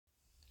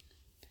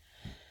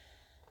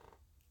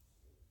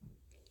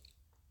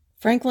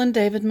Franklin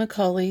David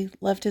McCully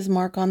left his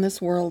mark on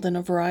this world in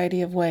a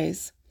variety of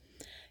ways.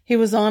 He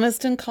was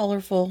honest and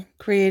colorful,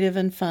 creative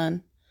and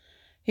fun.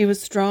 He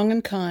was strong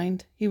and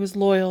kind. He was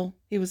loyal.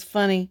 He was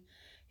funny.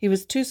 He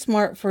was too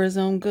smart for his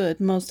own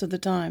good most of the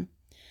time.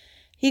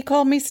 He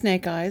called me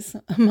Snake Eyes,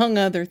 among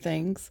other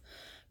things,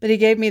 but he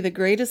gave me the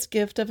greatest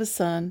gift of a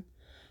son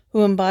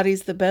who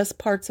embodies the best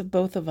parts of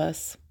both of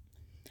us.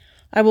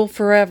 I will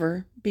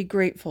forever be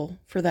grateful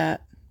for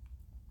that.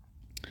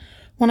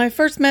 When I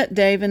first met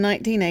Dave in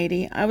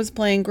 1980, I was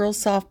playing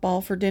girls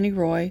softball for Denny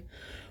Roy,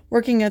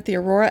 working at the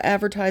Aurora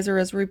Advertiser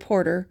as a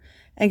reporter,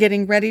 and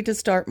getting ready to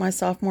start my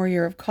sophomore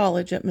year of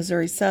college at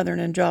Missouri Southern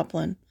in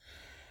Joplin.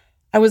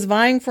 I was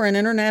vying for an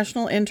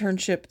international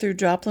internship through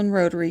Joplin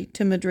Rotary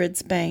to Madrid,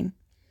 Spain.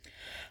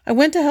 I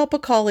went to help a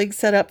colleague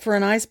set up for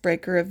an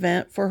icebreaker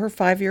event for her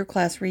 5-year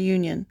class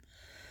reunion.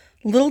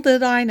 Little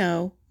did I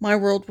know, my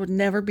world would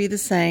never be the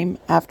same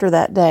after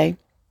that day.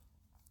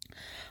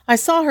 I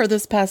saw her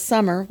this past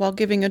summer while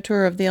giving a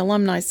tour of the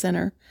Alumni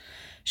Center.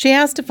 She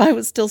asked if I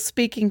was still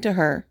speaking to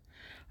her.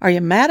 "Are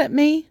you mad at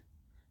me?"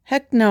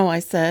 "Heck no," I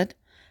said.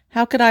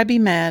 How could I be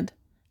mad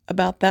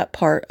about that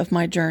part of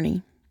my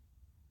journey?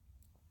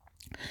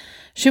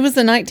 She was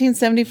the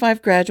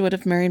 1975 graduate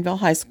of Marionville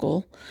High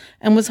School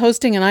and was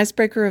hosting an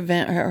icebreaker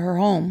event at her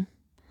home.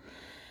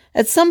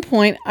 At some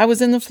point, I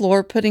was in the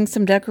floor putting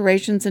some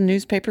decorations and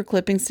newspaper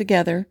clippings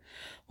together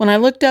when I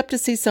looked up to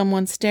see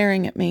someone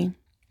staring at me.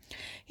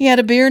 He had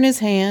a beer in his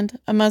hand,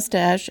 a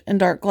mustache, and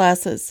dark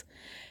glasses.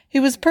 He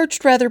was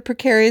perched rather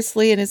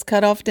precariously in his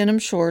cut-off denim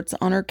shorts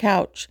on her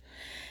couch.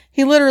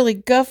 He literally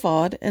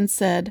guffawed and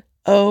said,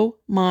 "Oh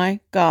my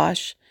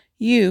gosh,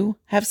 you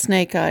have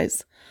snake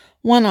eyes.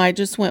 One eye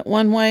just went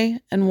one way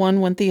and one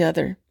went the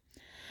other."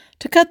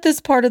 To cut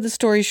this part of the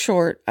story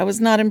short, I was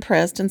not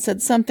impressed and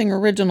said something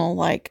original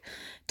like,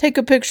 "Take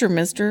a picture,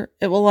 mister.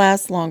 It will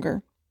last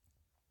longer."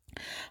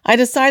 I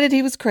decided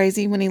he was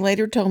crazy when he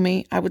later told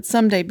me I would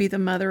someday be the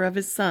mother of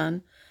his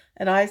son,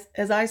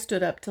 as I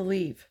stood up to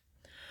leave.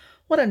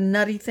 What a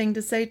nutty thing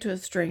to say to a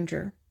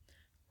stranger.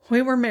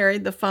 We were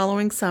married the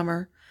following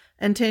summer,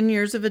 and 10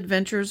 years of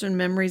adventures and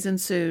memories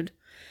ensued.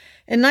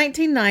 In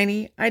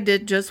 1990, I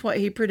did just what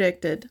he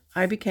predicted.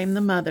 I became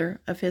the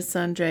mother of his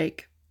son,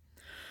 Jake.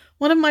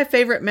 One of my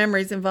favorite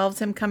memories involves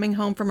him coming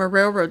home from a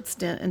railroad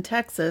stint in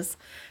Texas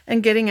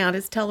and getting out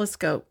his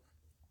telescope.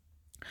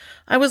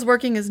 I was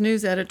working as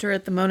news editor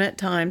at the Monette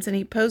Times, and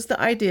he posed the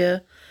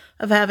idea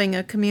of having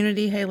a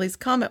community Halley's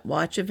Comet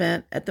Watch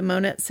event at the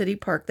Monette City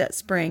Park that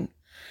spring.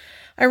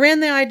 I ran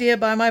the idea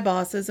by my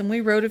bosses, and we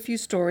wrote a few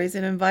stories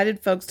and invited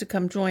folks to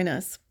come join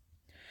us.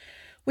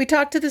 We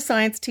talked to the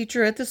science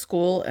teacher at the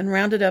school and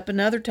rounded up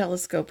another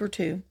telescope or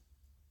two.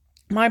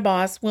 My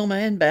boss, Wilma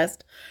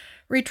Invest,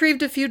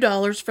 retrieved a few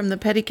dollars from the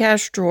petty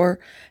cash drawer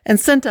and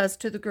sent us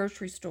to the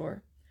grocery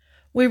store.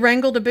 We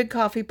wrangled a big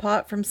coffee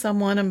pot from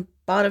someone and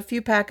bought a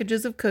few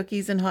packages of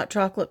cookies and hot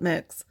chocolate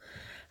mix.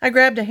 I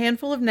grabbed a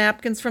handful of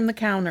napkins from the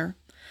counter.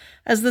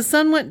 As the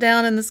sun went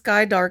down and the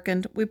sky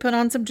darkened, we put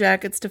on some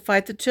jackets to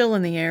fight the chill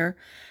in the air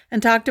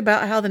and talked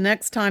about how the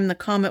next time the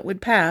comet would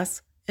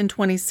pass, in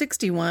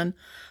 2061,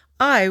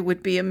 I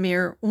would be a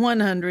mere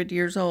 100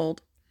 years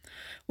old.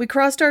 We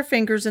crossed our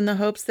fingers in the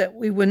hopes that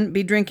we wouldn't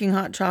be drinking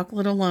hot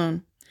chocolate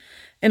alone.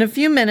 In a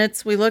few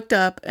minutes, we looked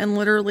up and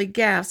literally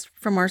gasped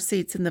from our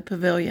seats in the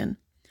pavilion.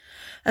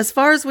 As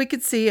far as we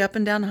could see up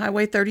and down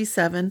Highway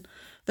 37,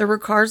 there were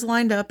cars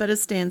lined up at a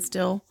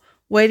standstill,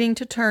 waiting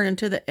to turn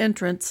into the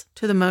entrance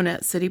to the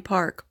Monette City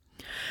Park.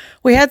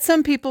 We had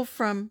some people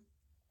from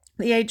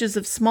the ages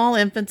of small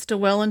infants to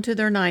well into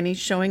their 90s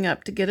showing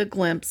up to get a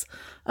glimpse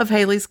of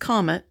Halley's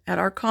Comet at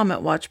our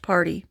Comet Watch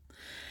party.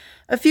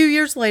 A few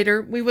years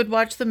later, we would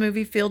watch the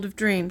movie Field of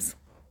Dreams.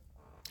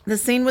 The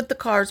scene with the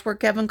cars where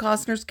Kevin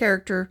Costner's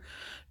character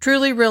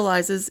truly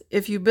realizes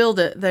if you build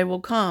it, they will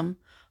come,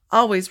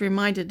 always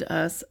reminded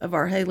us of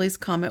our Halley's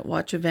Comet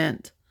Watch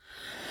event.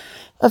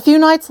 A few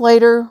nights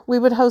later, we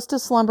would host a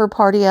slumber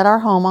party at our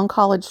home on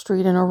College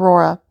Street in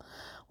Aurora.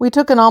 We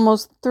took an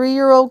almost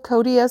 3-year-old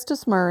Cody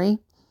Estes Murray,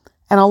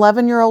 an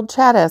 11-year-old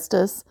Chad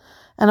Estes,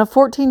 and a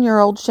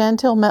 14-year-old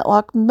Chantel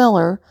Metlock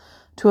Miller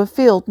to a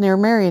field near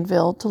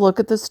Marionville to look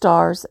at the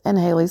stars and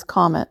Halley's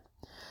Comet.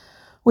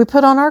 We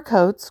put on our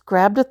coats,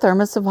 grabbed a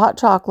thermos of hot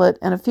chocolate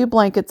and a few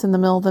blankets in the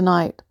middle of the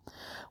night.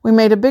 We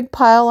made a big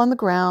pile on the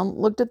ground,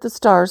 looked at the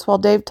stars while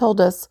Dave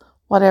told us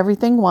what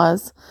everything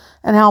was,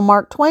 and how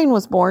Mark Twain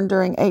was born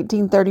during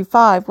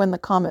 1835 when the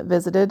comet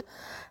visited,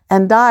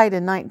 and died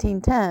in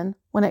 1910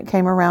 when it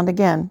came around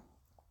again.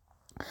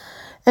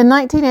 In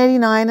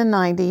 1989 and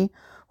 90,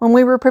 when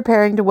we were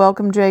preparing to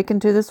welcome Jake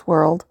into this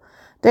world,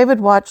 David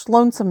watched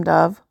Lonesome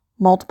Dove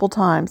multiple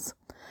times,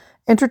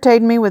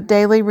 entertained me with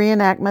daily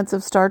reenactments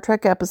of Star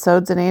Trek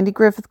episodes and Andy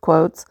Griffith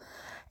quotes,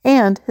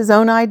 and his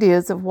own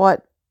ideas of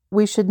what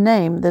we should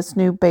name this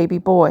new baby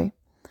boy.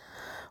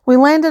 We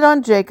landed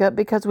on Jacob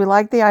because we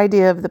liked the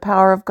idea of the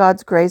power of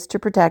God's grace to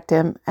protect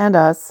him and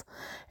us,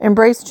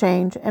 embrace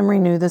change, and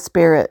renew the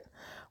spirit.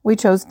 We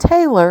chose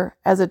Taylor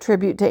as a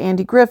tribute to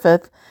Andy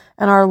Griffith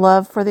and our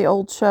love for the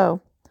old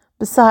show.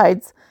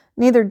 Besides,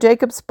 Neither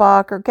Jacob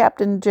Spock or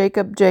Captain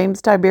Jacob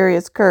James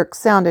Tiberius Kirk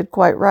sounded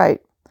quite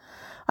right.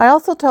 I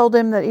also told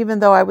him that even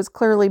though I was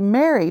clearly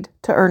married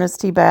to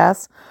Ernest T.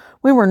 Bass,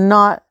 we were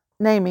not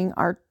naming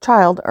our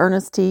child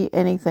Ernest T.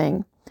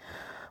 anything.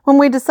 When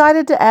we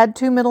decided to add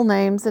 2 middle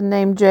names and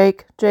name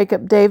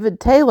Jacob David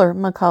Taylor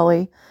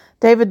McCully,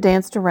 David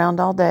danced around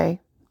all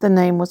day. The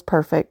name was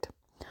perfect.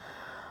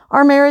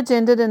 Our marriage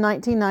ended in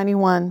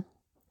 1991.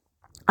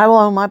 I will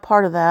own my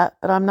part of that,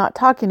 but I'm not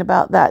talking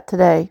about that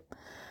today.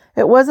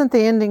 It wasn't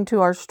the ending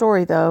to our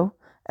story, though,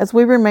 as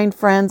we remained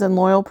friends and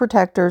loyal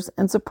protectors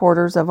and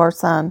supporters of our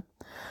son.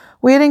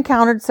 We had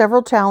encountered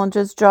several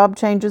challenges, job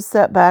changes,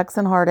 setbacks,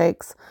 and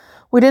heartaches.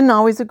 We didn't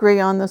always agree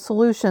on the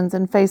solutions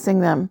in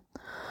facing them.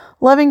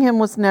 Loving him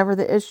was never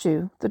the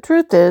issue. The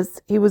truth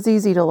is, he was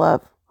easy to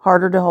love,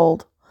 harder to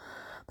hold.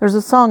 There's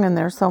a song in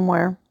there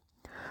somewhere.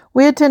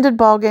 We attended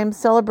ball games,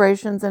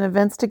 celebrations, and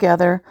events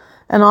together,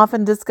 and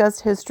often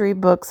discussed history,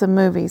 books, and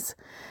movies.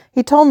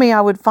 He told me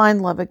I would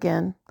find love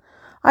again.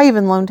 I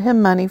even loaned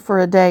him money for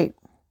a date.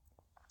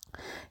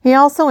 He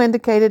also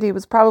indicated he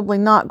was probably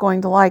not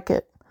going to like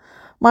it.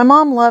 My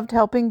mom loved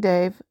helping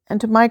Dave,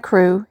 and to my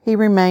crew, he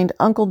remained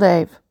Uncle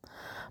Dave.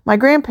 My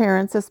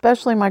grandparents,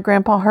 especially my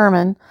Grandpa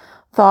Herman,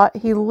 thought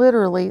he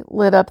literally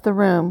lit up the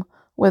room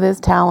with his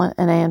talent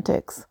and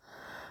antics.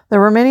 There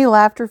were many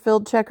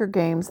laughter-filled checker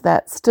games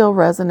that still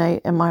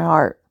resonate in my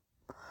heart.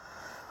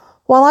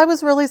 While I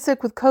was really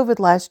sick with COVID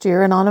last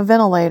year and on a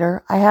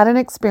ventilator, I had an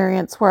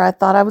experience where I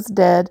thought I was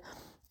dead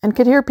and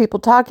could hear people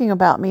talking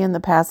about me in the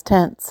past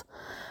tense.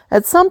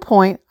 At some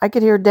point, I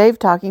could hear Dave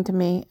talking to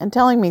me and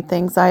telling me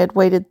things I had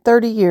waited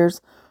 30 years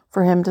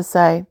for him to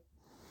say.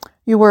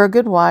 You were a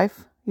good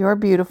wife. You are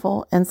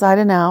beautiful, inside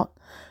and out.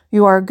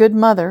 You are a good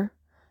mother.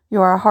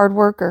 You are a hard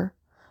worker.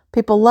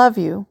 People love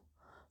you.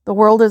 The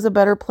world is a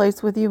better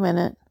place with you in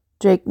it.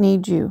 Jake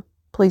needs you.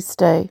 Please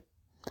stay.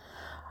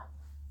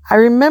 I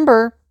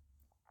remember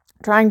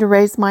trying to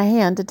raise my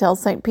hand to tell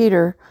St.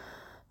 Peter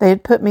they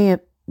had put me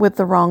with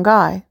the wrong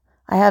guy.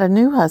 I had a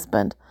new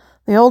husband.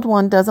 The old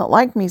one doesn't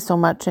like me so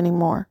much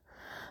anymore.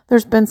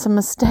 There's been some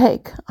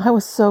mistake. I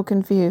was so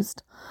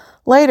confused.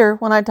 Later,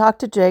 when I talked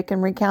to Jake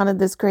and recounted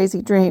this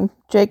crazy dream,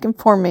 Jake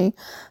informed me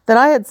that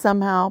I had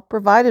somehow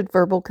provided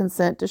verbal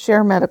consent to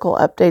share medical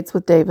updates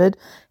with David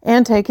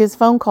and take his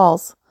phone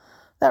calls.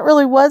 That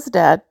really was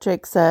Dad,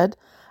 Jake said,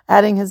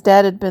 adding his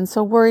dad had been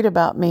so worried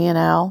about me and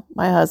Al,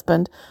 my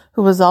husband,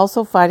 who was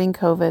also fighting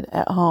COVID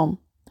at home.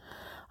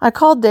 I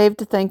called Dave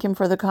to thank him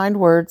for the kind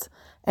words,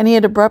 and he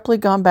had abruptly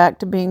gone back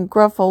to being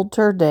gruff old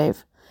turd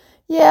Dave.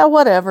 Yeah,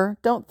 whatever.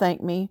 Don't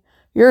thank me.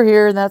 You're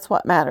here and that's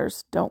what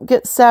matters. Don't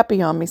get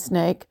sappy on me,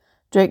 Snake.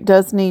 Jake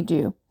does need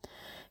you.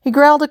 He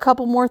growled a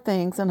couple more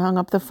things and hung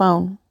up the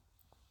phone.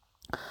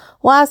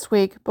 Last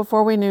week,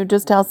 before we knew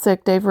just how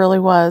sick Dave really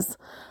was,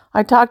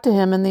 I talked to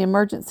him in the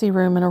emergency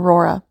room in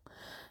Aurora.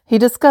 He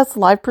discussed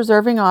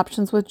life-preserving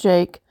options with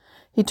Jake.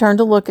 He turned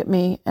to look at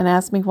me and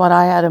asked me what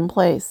I had in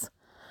place.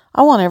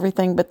 I want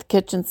everything but the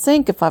kitchen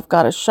sink if I've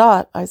got a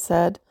shot, I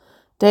said.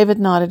 David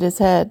nodded his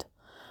head.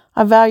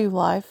 I value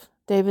life.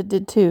 David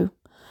did too.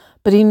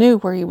 But he knew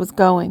where he was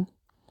going.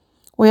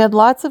 We had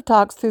lots of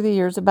talks through the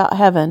years about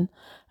heaven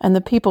and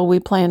the people we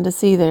planned to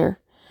see there.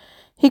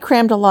 He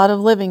crammed a lot of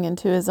living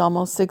into his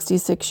almost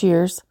 66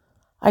 years.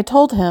 I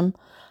told him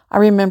I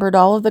remembered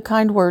all of the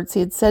kind words he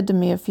had said to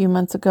me a few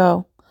months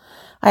ago.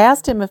 I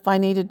asked him if I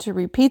needed to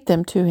repeat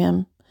them to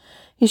him.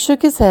 He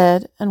shook his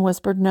head and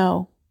whispered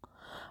no.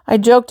 I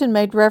joked and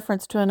made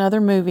reference to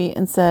another movie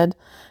and said,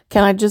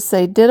 "Can I just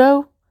say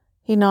ditto?"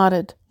 He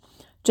nodded.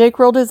 Jake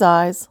rolled his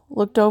eyes,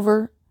 looked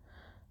over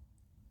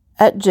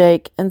at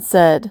Jake, and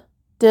said,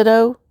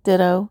 "Ditto,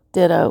 ditto,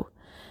 ditto."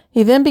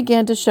 He then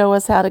began to show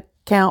us how to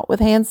count with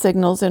hand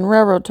signals in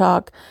railroad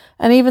talk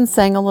and even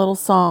sang a little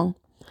song.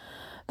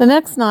 The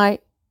next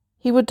night,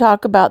 he would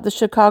talk about the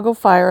Chicago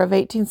fire of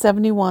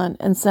 1871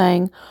 and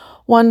sang,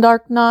 "One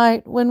dark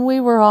night when we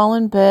were all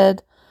in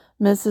bed,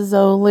 Mrs.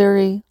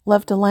 O'Leary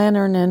left a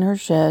lantern in her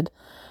shed,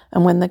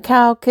 and when the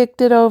cow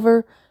kicked it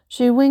over,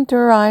 she winked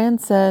her eye and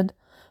said,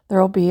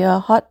 'There'll be a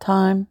hot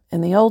time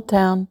in the old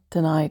town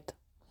tonight.'"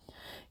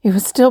 He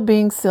was still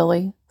being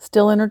silly,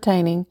 still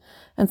entertaining,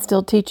 and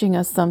still teaching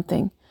us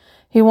something.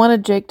 He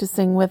wanted Jake to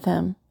sing with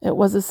him. It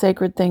was a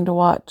sacred thing to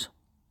watch.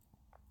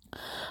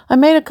 I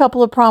made a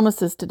couple of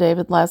promises to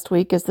David last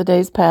week as the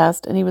days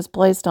passed and he was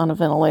placed on a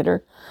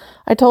ventilator.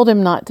 I told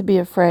him not to be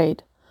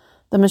afraid.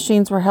 The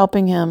machines were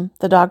helping him.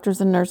 The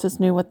doctors and nurses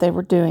knew what they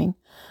were doing.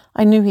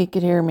 I knew he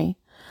could hear me.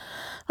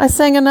 I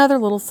sang another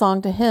little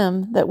song to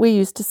him that we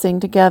used to sing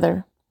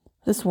together.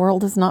 "This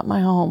world is not my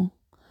home."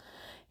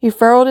 He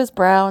furrowed his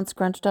brow and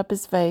scrunched up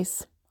his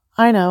face.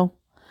 "I know.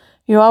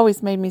 You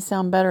always made me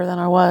sound better than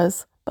I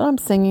was, but I'm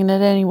singing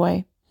it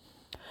anyway."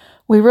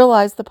 We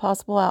realized the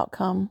possible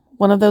outcome.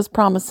 One of those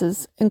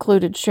promises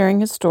included sharing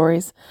his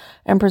stories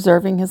and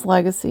preserving his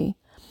legacy.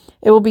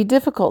 It will be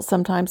difficult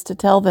sometimes to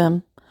tell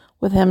them,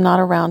 with him not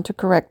around to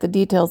correct the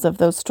details of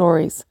those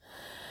stories.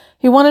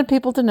 He wanted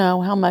people to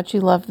know how much he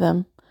loved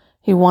them.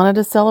 He wanted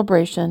a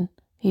celebration.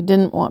 He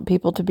didn't want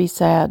people to be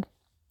sad.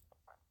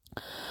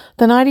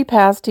 The night he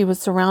passed, he was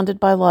surrounded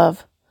by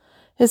love.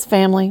 His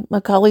family,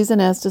 McCullys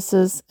and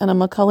Estises, and a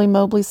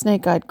McCully-Mobley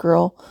snake-eyed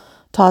girl,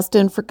 tossed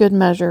in for good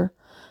measure,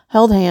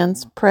 held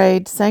hands,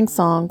 prayed, sang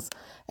songs,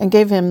 and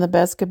gave him the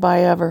best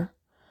goodbye ever.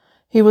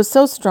 He was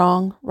so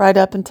strong, right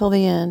up until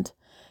the end.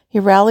 He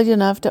rallied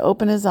enough to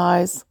open his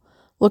eyes,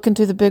 look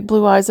into the big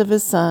blue eyes of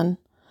his son,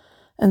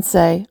 and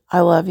say, "I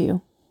love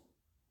you,"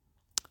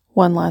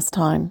 one last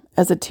time,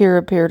 as a tear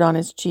appeared on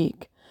his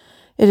cheek.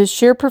 It is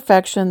sheer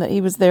perfection that he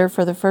was there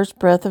for the first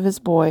breath of his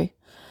boy,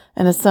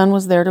 and his son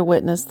was there to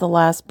witness the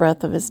last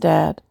breath of his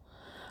dad.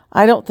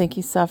 I don't think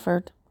he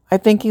suffered. I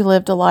think he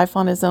lived a life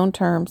on his own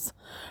terms,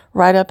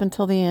 right up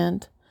until the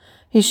end.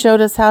 He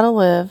showed us how to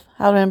live,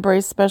 how to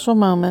embrace special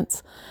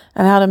moments,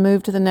 and how to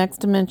move to the next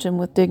dimension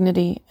with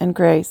dignity and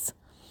grace.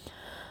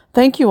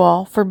 Thank you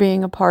all for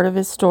being a part of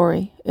his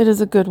story. It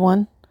is a good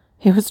one.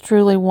 He was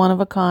truly one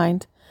of a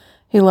kind.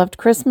 He loved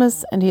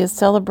Christmas, and he is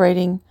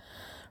celebrating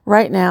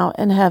right now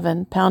in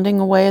heaven, pounding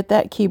away at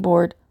that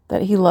keyboard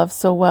that he loves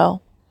so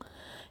well.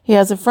 He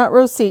has a front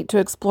row seat to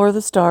explore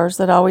the stars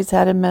that always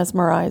had him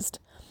mesmerized.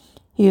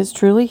 He is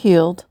truly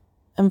healed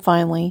and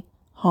finally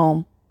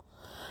home.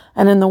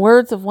 And in the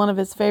words of one of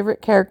his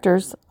favorite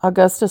characters,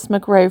 Augustus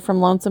McRae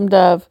from Lonesome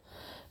Dove,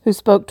 who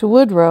spoke to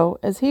Woodrow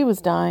as he was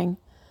dying,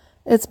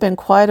 "It's been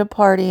quite a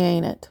party,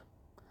 ain't it?"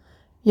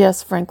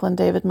 Yes, Franklin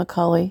David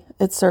McCully,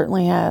 it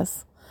certainly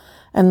has.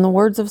 And in the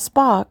words of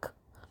Spock,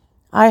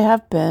 I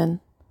have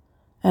been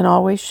and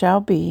always shall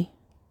be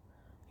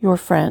your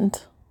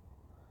friend.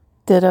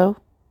 Ditto,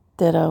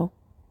 ditto,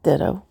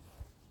 ditto.